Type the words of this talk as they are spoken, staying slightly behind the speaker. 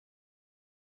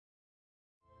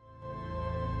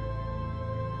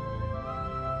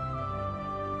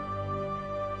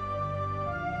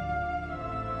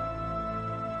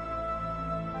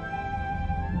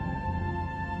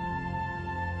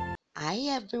Hi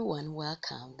everyone,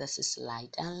 welcome. This is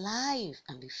Light and Life,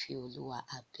 and we feel you are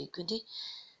happy.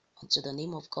 Unto the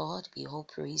name of God be all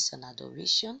praise and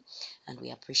adoration, and we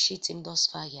appreciate Him thus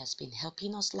far. He has been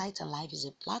helping us. Light and Life is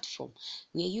a platform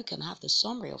where you can have the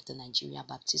summary of the Nigeria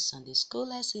Baptist Sunday School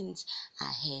lessons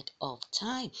ahead of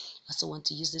time. I also want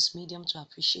to use this medium to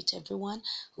appreciate everyone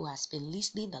who has been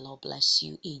listening. The Lord bless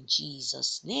you in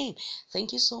Jesus' name.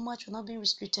 Thank you so much for not being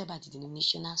restricted by the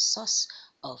denominational source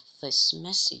of this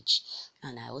message.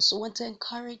 And I also want to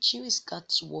encourage you, it's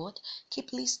God's word.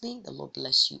 Keep listening. The Lord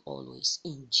bless you always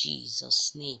in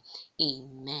Jesus' name.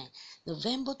 Amen.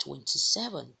 November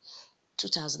 27,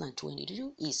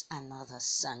 2022 is another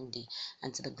Sunday.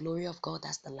 And to the glory of God,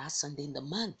 that's the last Sunday in the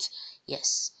month.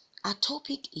 Yes. Our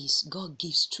topic is God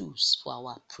gives tools for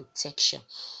our protection.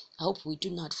 I hope we do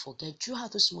not forget.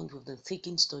 Throughout this month, we've been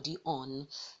taking study on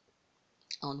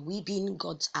we being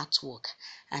God's artwork,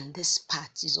 and this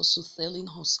part is also telling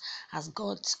us as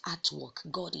God's artwork,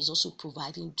 God is also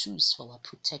providing tools for our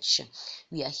protection.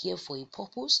 We are here for a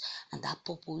purpose, and that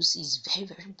purpose is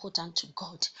very important to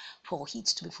God for it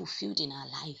to be fulfilled in our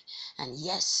life. And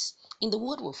yes, in the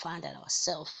world we find that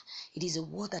ourselves, it is a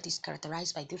world that is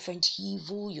characterized by different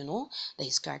evil, that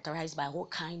is characterized by all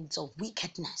kinds of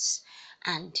wickedness.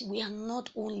 And we are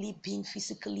not only being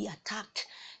physically attacked,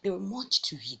 there are much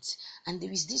to it. And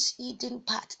there is this hidden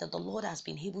part that the Lord has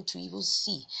been able to even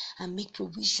see and make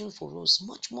provision for us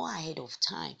much more ahead of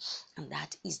time. And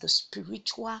that is the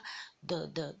spiritual,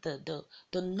 the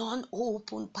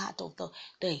non-open part of the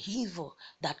evil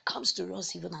that comes to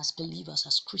us even as believers,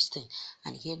 as Christians.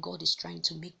 And here God is trying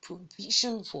to make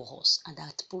provision for us. And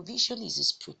that provision is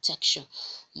His protection.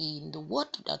 In the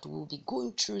word that we'll be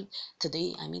going through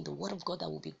today, the word of God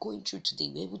that we'll be going through today,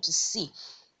 we're able to see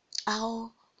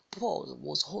how Paul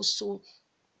was also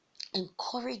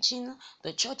encouraging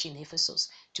the church in Ephesus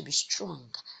to be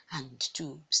strong and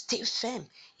to stay firm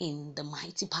in the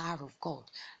mighty power of God,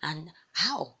 and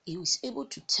how he was able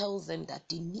to tell them that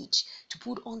they need to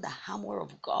put on the armor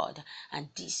of God, and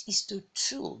this is the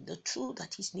tool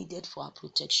that is needed for our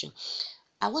protection.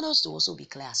 I want us to also be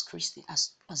clear as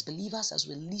Christians, as believers, as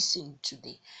we listen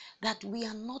today, that we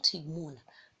are not immune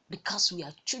because we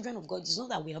are children of God. It's not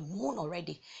that we are immune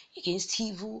already against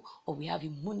evil, or we have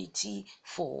immunity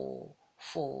for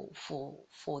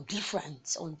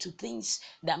difference onto things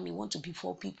that may want to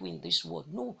befall people in this world.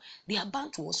 No, they are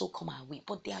bound to also come our way.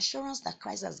 But the assurance that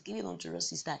Christ has given unto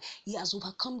us is that He has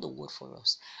overcome the world for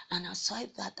us. And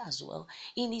aside that as well,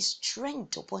 in His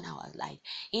strength upon our life,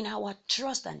 in our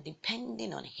trust and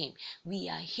depending on Him, we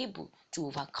are able to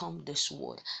overcome this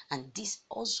world. And this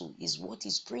also is what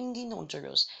is bringing unto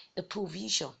us the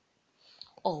provision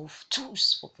of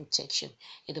tools for protection.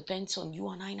 It depends on you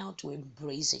and I now to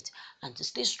embrace it and to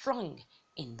stay strong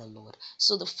in the Lord.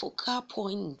 So the focal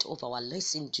point of our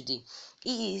lesson today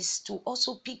is to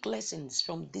also pick lessons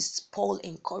from this Paul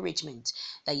encouragement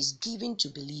that is given to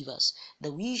believers,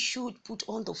 that we should put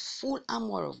on the full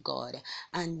armor of God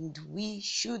and we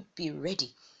should be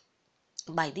ready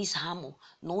by this armor,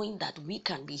 knowing that we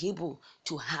can be able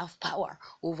to have power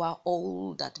over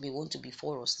all that may want to be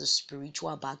for us, the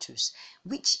spiritual battles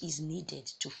which is needed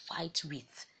to fight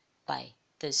with by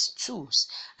these tools.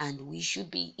 And we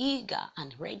should be eager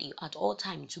and ready at all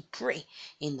times to pray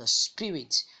in the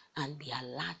spirit and be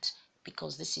alert,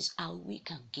 because this is how we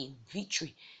can gain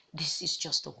victory. This is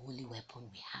just the only weapon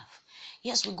we have.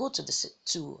 Yes, we go to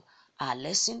our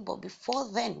lesson, but before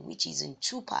then, which is in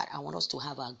two parts, I want us to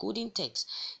have our golden text.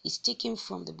 It's taken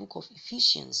from the book of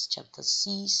Ephesians chapter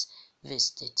 6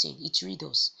 verse 13. It reads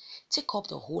us, "Take up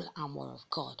the whole armor of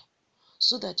God,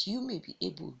 so that you may be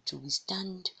able to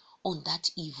withstand on that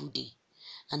evil day,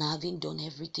 and having done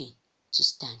everything, to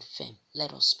stand firm."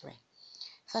 Let us pray.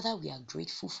 Father, we are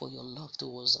grateful for your love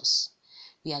towards us.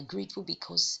 We are grateful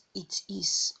because it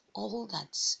is all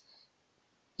that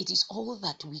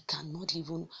we cannot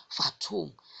even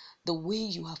fathom, the way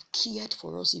you have cared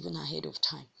for us even ahead of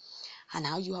time, and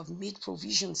how you have made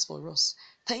provisions for us.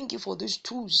 Thank you for these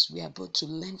tools we are about to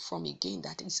learn from again.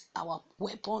 That is our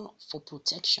weapon for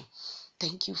protection.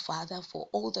 Thank you, Father, for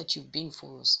all that you've been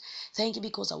for us. Thank you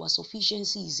because our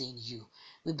sufficiency is in you.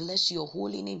 We bless your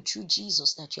holy name through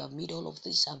Jesus, that you have made all of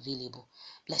this available.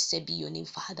 Blessed be your name,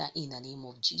 Father, in the name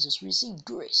of Jesus. Receive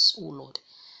grace, O Lord,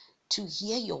 to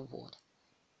hear your word,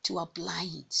 to apply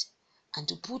it, and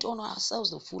to put on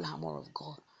ourselves the full armor of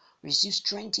God. Receive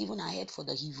strength even ahead for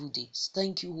the evil days.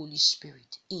 Thank you, Holy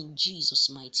Spirit. In Jesus'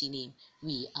 mighty name,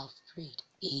 we have prayed.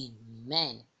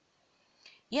 Amen.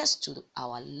 Yes, to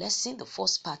our lesson, the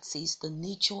first part says the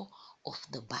nature of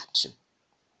the battle.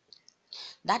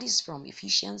 That is from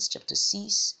Ephesians chapter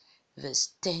 6, verse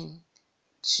 10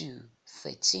 to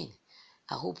 13.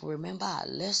 I hope you remember our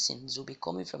lessons will be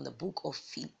coming from the book of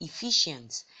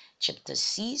Ephesians, chapter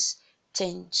 6,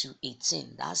 10 to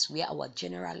 18. That's where our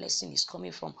general lesson is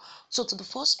coming from. So, to the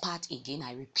first part again,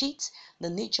 I repeat, the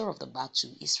nature of the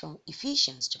battle is from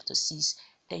Ephesians, chapter 6,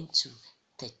 10 to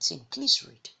 13. Please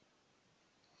read.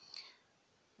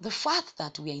 The fact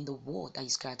that we are in the world that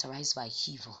is characterized by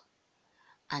evil,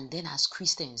 and then as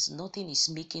Christians, nothing is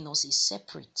making us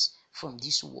separate from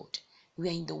this world. We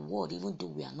are in the world even though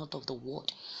we are not of the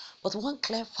world. But one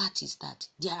clear fact is that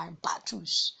there are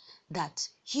battles that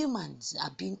humans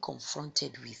are being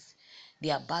confronted with.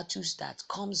 There are battles that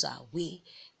comes our way.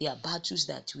 There are battles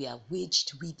that we are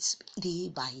waged with day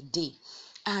by day.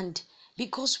 And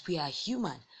because we are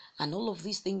human and all of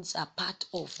these things are part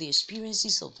of the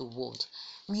experiences of the world,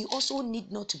 we also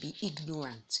need not to be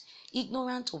ignorant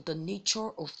of the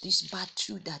nature of this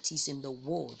battle that is in the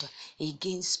world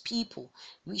against people.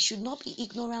 We should not be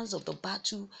ignorant of the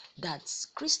battle that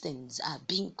Christians are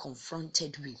being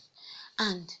confronted with.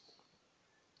 And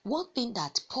one thing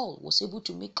that Paul was able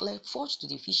to make clear first to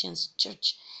the Ephesians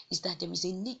church is that there is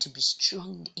a need to be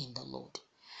strong in the Lord.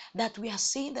 That we are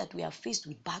saying that we are faced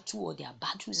with battle, or there are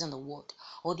battles in the world,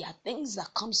 or there are things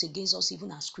that comes against us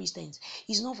even as Christians.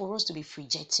 It's not for us to be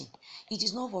fidgeting. It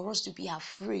is not for us to be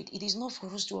afraid. It is not for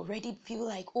us to already feel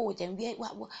like, oh, then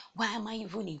why am I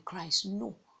even in Christ?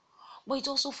 No. But it's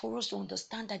also for us to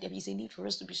understand that there is a need for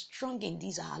us to be strong in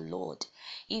this, our Lord.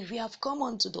 If we have come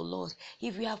unto the Lord,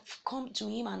 if we have come to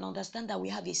Him and understand that we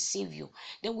have a Savior,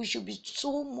 then we should be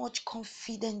so much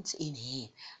confident in Him.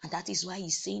 And that is why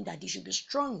He's saying that they should be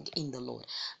strong in the Lord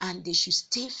and they should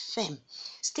stay firm.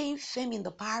 Staying firm in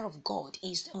the power of God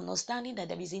is understanding that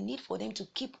there is a need for them to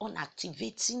keep on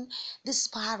activating this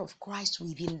power of Christ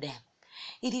within them.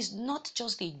 It is not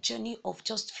just a journey of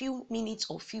just few minutes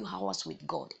or few hours with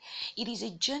God. It is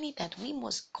a journey that we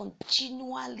must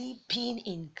continually be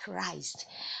in Christ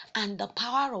and the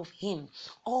power of Him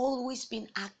always being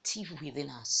active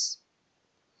within us.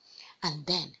 And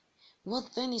then,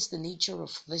 what then is the nature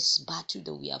of this battle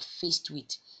that we are faced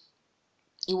with?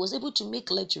 He was able to make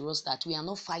clear to us that we are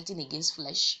not fighting against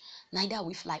flesh, neither are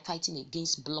we fighting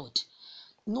against blood.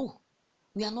 No,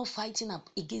 we are not fighting up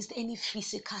against any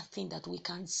physical thing that we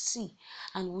can see.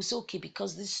 And we say, okay,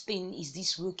 because this thing is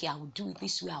this way, okay, I will do it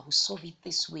this way, I will solve it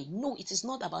this way. No, it is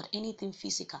not about anything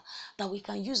physical that we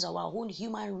can use our own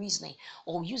human reasoning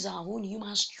or use our own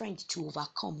human strength to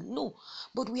overcome. No,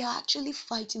 but we are actually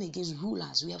fighting against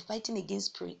rulers. We are fighting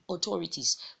against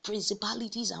authorities,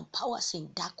 principalities, and powers in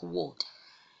dark world.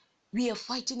 We are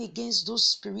fighting against those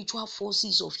spiritual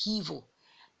forces of evil,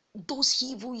 those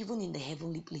evil even in the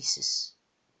heavenly places.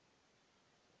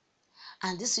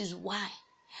 And this is why,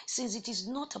 since it is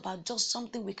not about just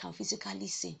something we can physically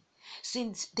see,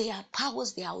 since they are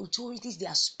powers, they are authorities, they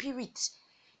are spirits,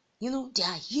 they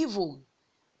are evil,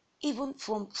 even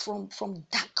from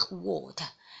dark world.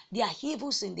 They are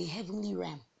evils in the heavenly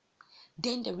realm.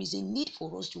 Then there is a need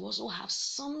for us to also have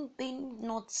something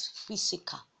not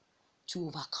physical to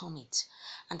overcome it.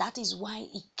 And that is why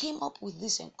he came up with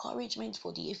this encouragement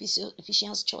for the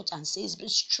Ephesians church and says, be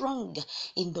strong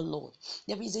in the Lord.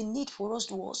 There is a need for us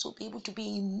to also be able to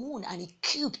be immune and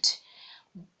equipped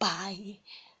by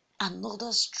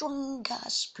another stronger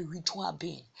spiritual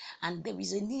being, and there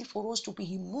is a need for us to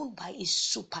be immune by a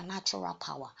supernatural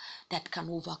power that can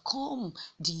overcome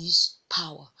this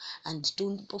power. And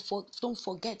don't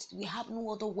forget, we have no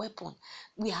other weapon,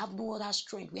 we have no other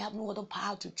strength, we have no other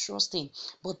power to trust in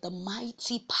but the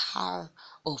mighty power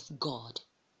of God.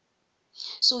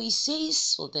 So he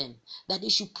says for them that they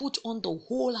should put on the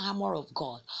whole armor of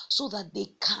God so that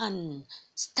they can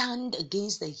stand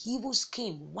against the evil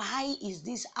scheme. Why is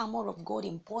this armor of God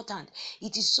important?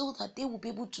 It is so that they will be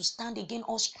able to stand against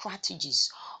all strategies,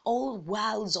 all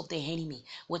wiles of the enemy.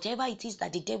 Whatever it is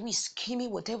that the devil is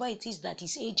scheming, whatever it is that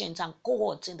his agents and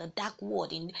cohorts in the dark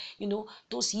world, in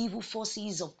those evil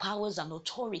forces of powers and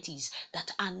authorities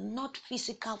that are not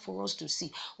physical for us to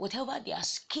see, whatever they are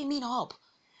scheming up,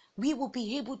 we will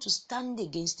be able to stand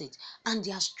against it, and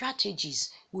their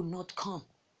strategies will not come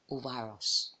over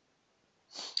us.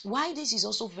 Why this is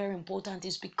also very important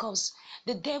is because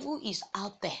the devil is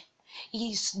out there.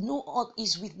 He is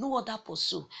with no other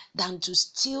pursuit than to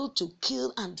steal, to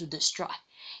kill, and to destroy.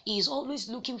 He is always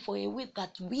looking for a way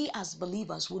that we as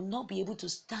believers will not be able to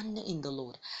stand in the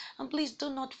Lord. And please do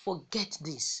not forget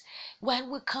this. When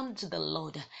we come to the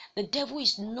Lord, the devil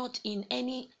is not in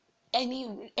any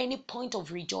point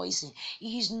of rejoicing.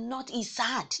 He's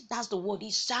sad. That's the word.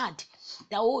 He's sad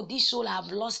that, oh, this soul,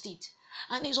 I've lost it.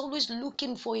 And he's always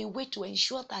looking for a way to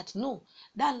ensure that no,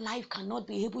 that life cannot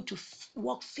be able to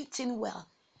work fitting well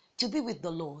to be with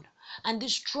the Lord. And the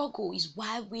struggle is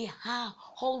why we are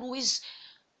always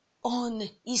on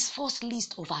his first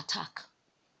list of attack.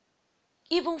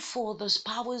 Even for those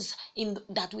powers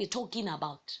that we're talking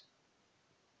about,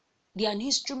 they are an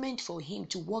instrument for him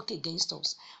to work against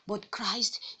us. But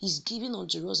Christ is giving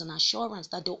unto us an assurance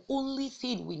that the only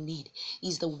thing we need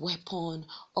is the weapon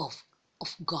of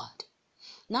God.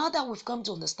 Now that we've come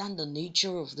to understand the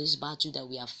nature of this battle that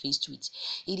we are faced with,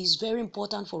 it is very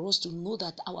important for us to know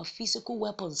that our physical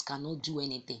weapons cannot do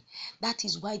anything. That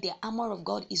is why the armor of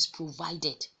God is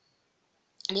provided.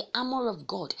 The armor of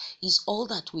God is all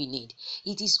that we need.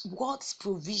 It is God's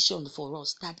provision for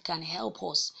us that can help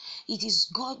us. It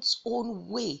is God's own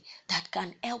way that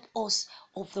can help us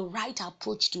of the right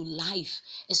approach to life,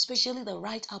 especially the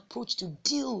right approach to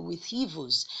deal with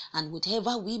evils and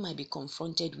whatever we might be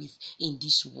confronted with in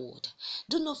this world.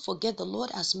 Do not forget the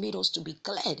Lord has made us to be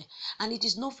glad, and it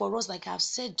is not for us, like I've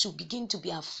said, to begin to be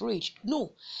afraid.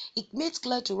 No, it makes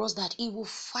clear to us that He will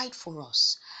fight for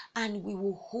us and we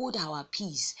will hold our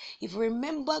peace. If we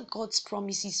remember God's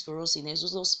promises for us in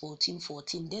Exodus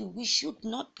 14:14, then we should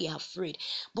not be afraid,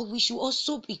 but we should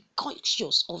also be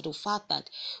conscious of the fact that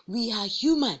we are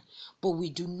human, but we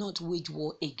do not wage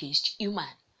war against human.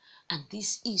 And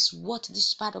this is what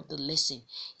this part of the lesson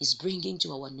is bringing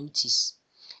to our notice.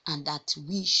 And that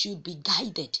we should be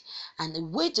guided. And the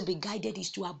way to be guided is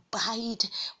to abide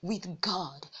with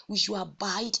God. We should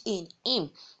abide in Him.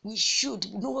 We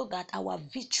should know that our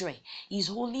victory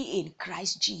is only in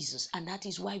Christ Jesus. And that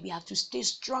is why we have to stay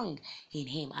strong in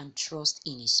Him and trust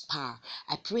in His power.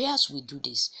 I pray as we do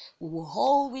this, we will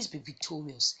always be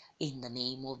victorious in the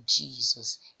name of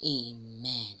Jesus.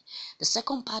 Amen. The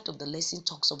second part of the lesson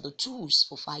talks of the tools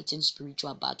for fighting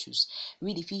spiritual battles.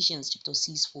 Read Ephesians chapter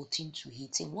 6,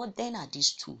 14-18. What then are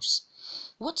these tools?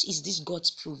 What is this God's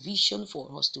provision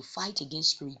for us to fight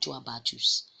against spiritual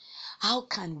battles? How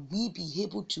can we be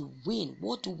able to win?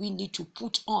 What do we need to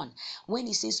put on? When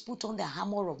He says put on the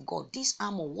armor of God, this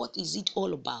armor, what is it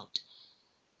all about?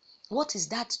 What is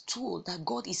that tool that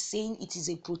God is saying it is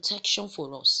a protection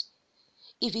for us?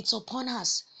 If it's upon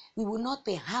us, we will not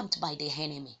be harmed by the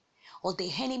enemy. Or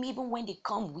the enemy, even when they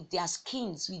come with their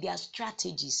schemes, with their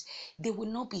strategies, they will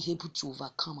not be able to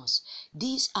overcome us.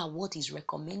 These are what is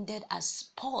recommended, as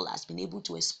Paul has been able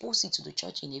to expose it to the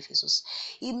church in Ephesus.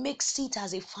 He makes it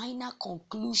as a final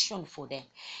conclusion for them.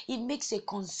 It makes a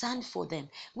concern for them,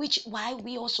 which why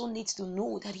we also need to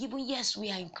know that even yes, we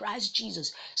are in Christ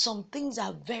Jesus, some things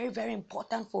are very, very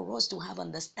important for us to have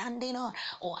understanding on,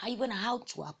 or even how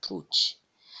to approach.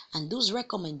 And those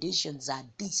recommendations are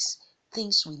these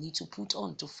things we need to put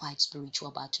on to fight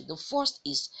spiritual battle. The first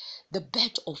is the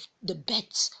belt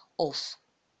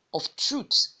of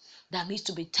truth that needs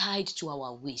to be tied to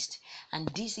our waist. And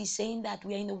this is saying that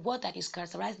we are in a world that is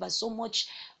characterized by so much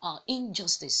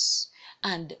injustice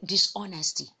and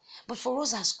dishonesty. But for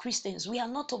us as Christians, we are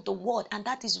not of the world, and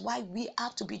that is why we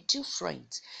have to be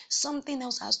different. Something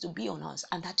else has to be on us,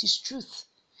 and that is truth.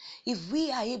 If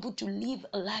we are able to live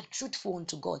a life truthful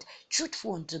unto God,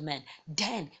 truthful unto men,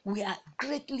 then we are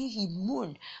greatly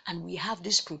immune and we have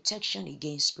this protection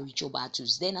against spiritual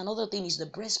battles. Then another thing is the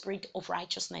breastplate of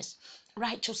righteousness,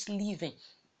 righteous living.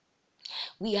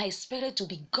 We are expected to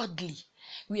be godly.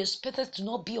 We are expected to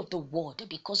not be of the world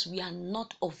because we are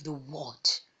not of the world.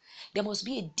 There must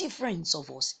be a difference of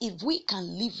us. If we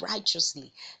can live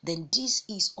righteously, then this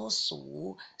is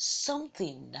also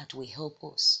something that will help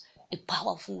us, a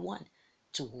powerful one,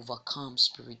 to overcome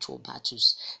spiritual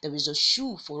battles. There is a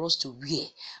shoe for us to wear,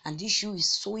 and this shoe is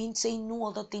saying no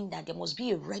other thing that there must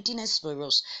be a readiness for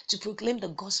us to proclaim the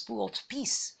gospel of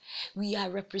peace. We are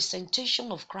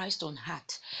representation of Christ on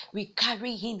earth. We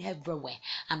carry Him everywhere,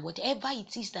 and whatever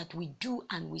it is that we do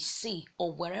and we say,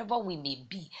 or wherever we may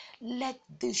be, let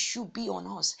this shoe be on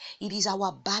us. It is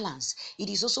our balance. It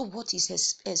is also what is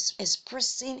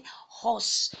expressing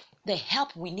us the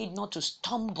help we need not to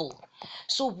stumble.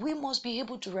 So we must be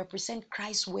able to represent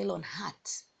Christ well on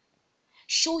earth.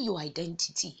 Show your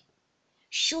identity.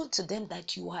 Show to them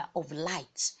that you are of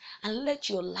light, and let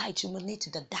your light illuminate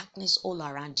the darkness all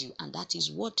around you. And that is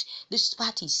what this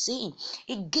part is saying.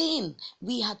 Again,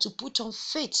 we have to put on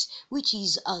faith, which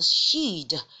is a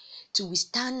shield to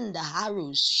withstand the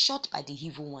arrows shot by the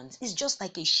evil ones. It's just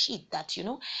like a shield that,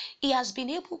 Paul has been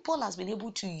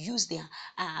able to use the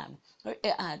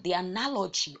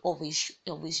analogy of a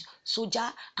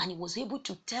soldier, and he was able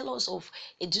to tell us of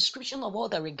a description of all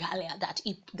the regalia that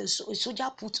the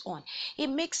soldier put on. It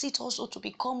makes it also to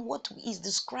become what is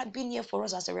describing here for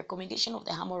us as a recommendation of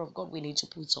the armor of God we need to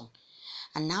put on.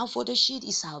 And now for the shield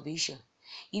is salvation.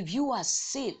 If you are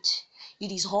saved,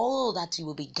 It is all that He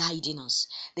will be guiding us.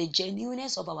 The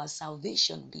genuineness of our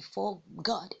salvation before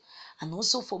God and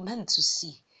also for men to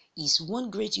see is one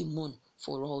great immune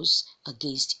for us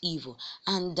against evil.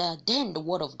 And then the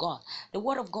Word of God. The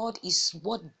Word of God is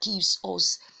what gives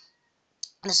us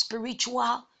the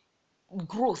spiritual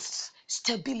growth,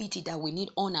 stability that we need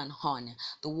on and on.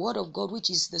 The Word of God, which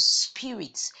is the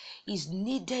Spirit, is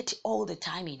needed all the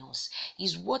time in us.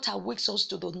 Is what awakes us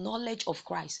to the knowledge of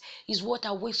Christ. Is what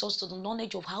awakes us to the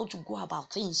knowledge of how to go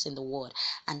about things in the Word.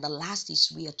 And the last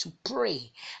is we are to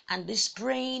pray. And this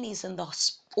praying is in the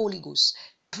Holy Ghost.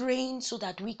 Praying so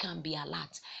that we can be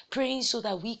alert, praying so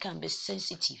that we can be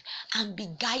sensitive and be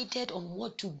guided on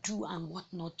what to do and what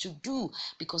not to do,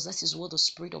 because that is what the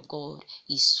Spirit of God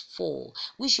is for.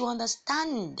 We should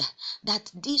understand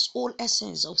that this whole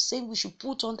essence of saying we should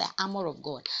put on the armor of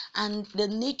God and the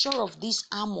nature of this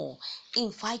armor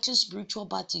in fighting spiritual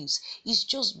battles is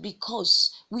just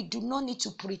because we do not need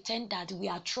to pretend that we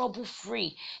are trouble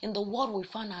free in the world we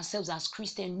find ourselves as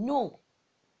Christians. No,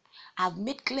 I've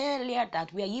made clear earlier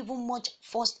that we are even much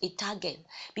first a target,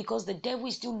 because the devil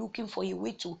is still looking for a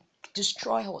way to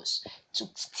destroy us, to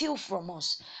steal from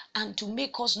us, and to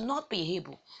make us not be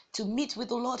able to meet with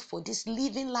the Lord for this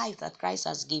living life that Christ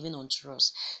has given unto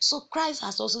us. So Christ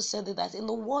has also said that in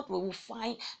the world we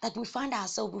find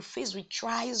ourselves, we face with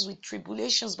trials, with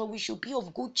tribulations, but we should be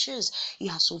of good cheer. He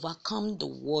has overcome the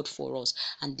world for us,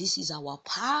 and this is our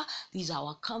power, this is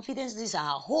our confidence, this is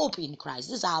our hope in Christ,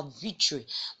 this is our victory.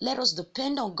 Let us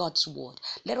depend on God's word.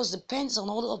 Let us depend on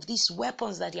all of these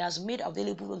weapons that He has made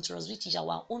available unto us, which is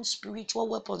our own spiritual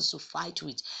weapons to fight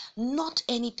with. Not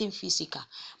anything physical.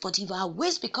 But if our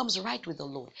ways becomes right with the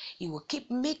Lord, He will keep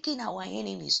making our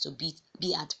enemies to be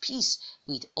at peace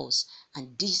with us.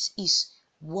 And this is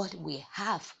what we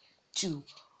have to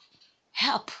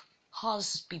help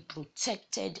us be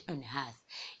protected on earth.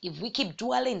 If we keep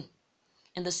dwelling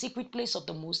in the secret place of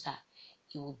the Most High,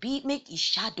 He will make His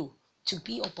shadow to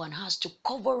be upon us, to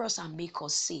cover us and make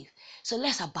us safe. So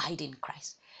let's abide in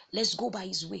Christ. Let's go by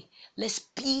His way. Let's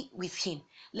be with Him.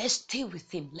 Let's stay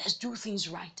with Him. Let's do things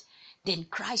right. Then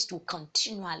Christ will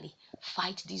continually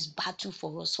fight this battle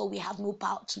for us. So we have no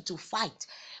power to fight,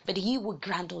 but He will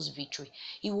grant us victory.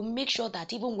 He will make sure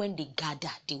that even when they gather,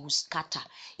 they will scatter.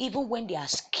 Even when they are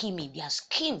scheming, their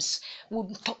schemes will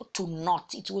talk to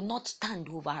naught. It will not stand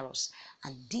over us.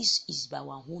 And this is by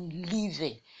our own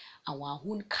living, our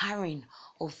own carrying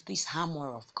of this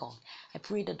armor of God. I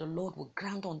pray that the Lord will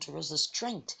grant unto us the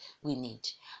strength we need,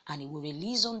 and He will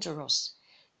release unto us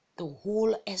the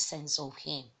whole essence of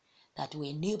Him that will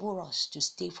enable us to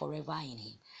stay forever in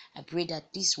Him. I pray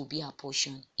that this will be our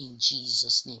portion in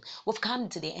Jesus' name. We've come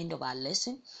to the end of our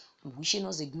lesson. I'm wishing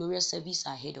us a glorious service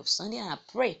ahead of Sunday, and I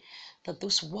pray that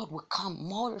this word will come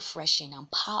more refreshing and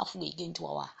powerful again to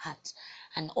our hearts,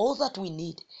 and all that we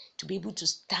need to be able to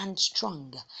stand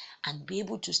strong and be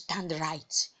able to stand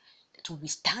right, to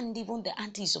withstand even the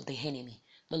antics of the enemy.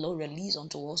 The Lord release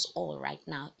unto us all right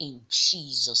now in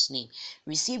Jesus' name.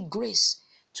 Receive grace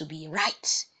to be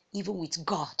right even with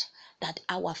God, that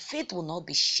our faith will not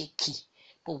be shaky,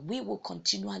 but we will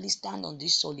continually stand on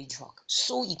this solid rock.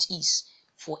 So it is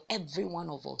for every one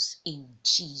of us in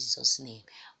Jesus' name.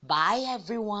 Bye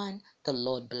everyone. The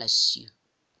Lord bless you.